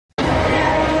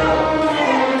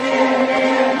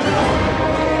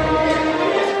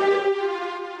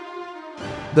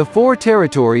The 4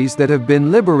 territories that have been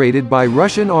liberated by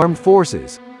Russian armed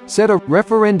forces set a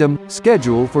referendum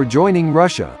schedule for joining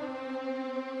Russia.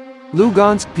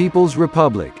 Lugansk People's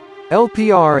Republic,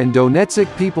 LPR, and Donetsk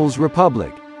People's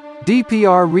Republic,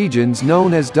 DPR regions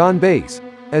known as Donbass,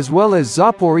 as well as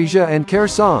Zaporizhia and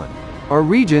Kherson, are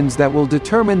regions that will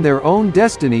determine their own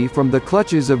destiny from the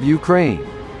clutches of Ukraine.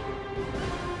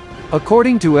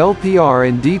 According to LPR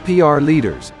and DPR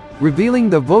leaders, revealing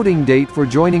the voting date for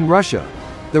joining Russia,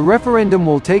 the referendum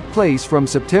will take place from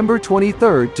September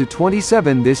 23 to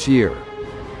 27 this year.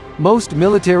 Most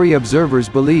military observers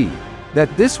believe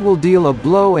that this will deal a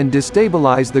blow and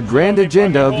destabilize the grand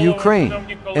agenda of Ukraine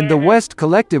and the West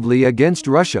collectively against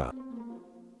Russia.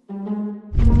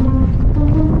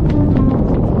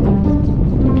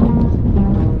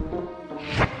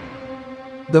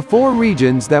 The 4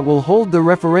 regions that will hold the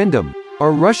referendum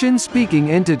are Russian-speaking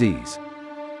entities.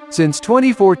 Since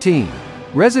 2014,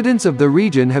 residents of the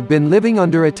region have been living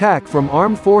under attack from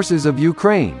armed forces of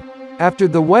Ukraine, after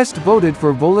the West voted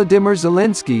for Volodymyr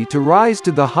Zelensky to rise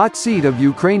to the hot seat of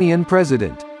Ukrainian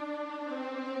president.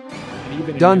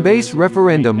 Donbass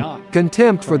referendum,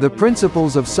 contempt for the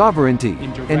principles of sovereignty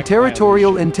and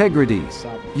territorial integrity.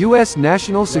 U.S.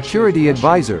 National Security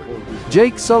Advisor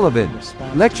Jake Sullivan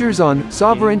lectures on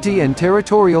sovereignty and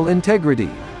territorial integrity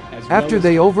after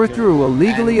they overthrew a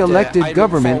legally elected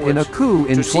government in a coup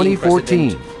in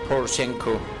 2014.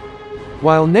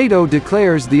 While NATO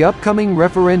declares the upcoming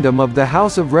referendum of the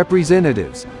House of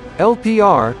Representatives,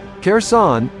 LPR,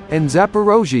 Kherson, and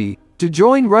Zaporozhye, to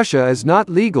join Russia is not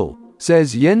legal,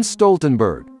 says Jens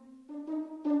Stoltenberg.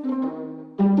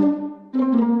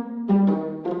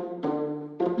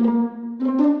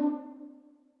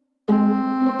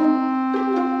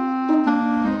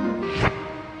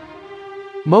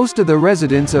 Most of the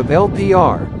residents of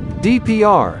LPR,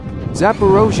 DPR,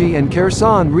 Zaporozhye and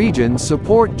Kherson regions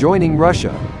support joining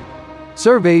Russia.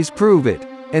 Surveys prove it,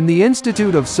 and the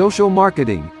Institute of Social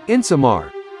Marketing,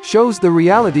 INSAMAR, shows the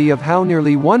reality of how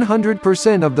nearly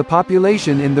 100% of the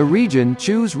population in the region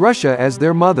choose Russia as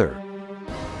their mother.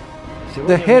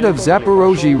 The head of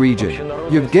Zaporozhye region,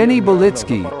 Yevgeny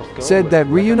Belitsky, said that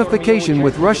reunification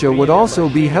with Russia would also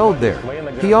be held there.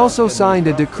 He also signed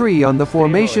a decree on the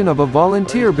formation of a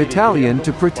volunteer battalion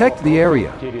to protect the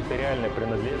area.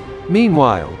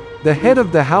 Meanwhile, the head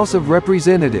of the House of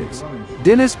Representatives,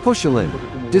 Denis Pushilin,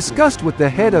 discussed with the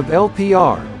head of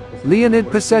LPR,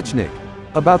 Leonid Pasechnik,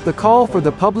 about the call for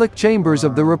the public chambers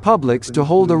of the republics to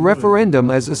hold a referendum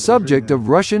as a subject of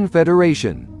Russian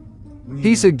Federation.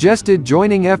 He suggested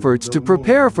joining efforts to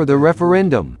prepare for the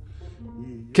referendum.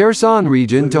 Kherson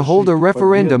region to hold a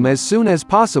referendum as soon as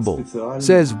possible,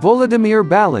 says Volodymyr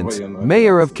Balance,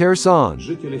 mayor of Kherson.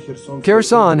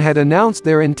 Kherson had announced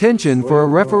their intention for a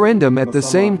referendum at the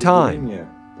same time.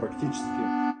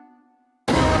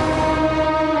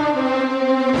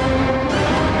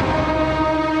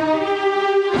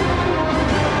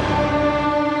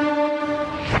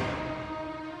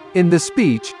 In the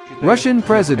speech, Russian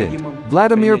President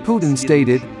Vladimir Putin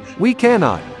stated,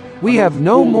 "We have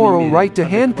no moral right to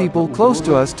hand people close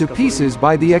to us to pieces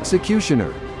by the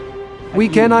executioner. We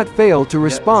cannot fail to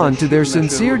respond to their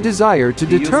sincere desire to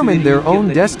determine their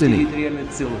own destiny.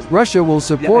 Russia will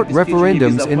support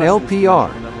referendums in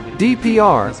LPR,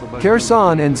 DPR,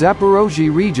 Kherson and Zaporozhye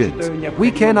regions.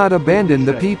 We cannot abandon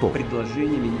the people."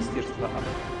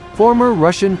 Former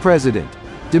Russian President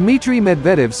Dmitry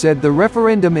Medvedev said the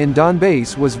referendum in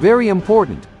Donbass was very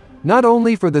important, not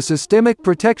only for the systemic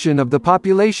protection of the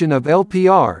population of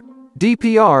LPR,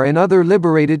 DPR and other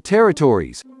liberated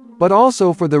territories, but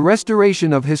also for the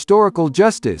restoration of historical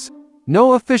justice.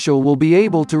 No official will be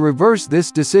able to reverse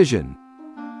this decision.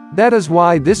 That is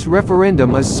why this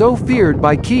referendum is so feared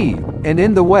by Kyiv and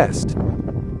in the West.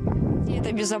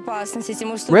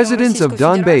 Residents of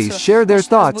Donbass share their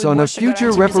thoughts on a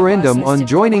future referendum on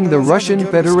joining the Russian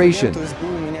Federation.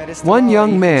 One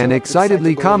young man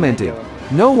excitedly commented,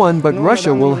 "No one but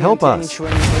Russia will help us."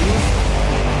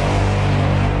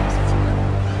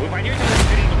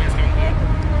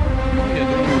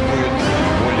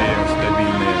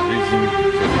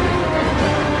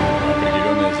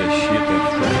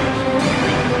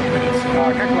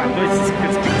 Как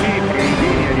вам?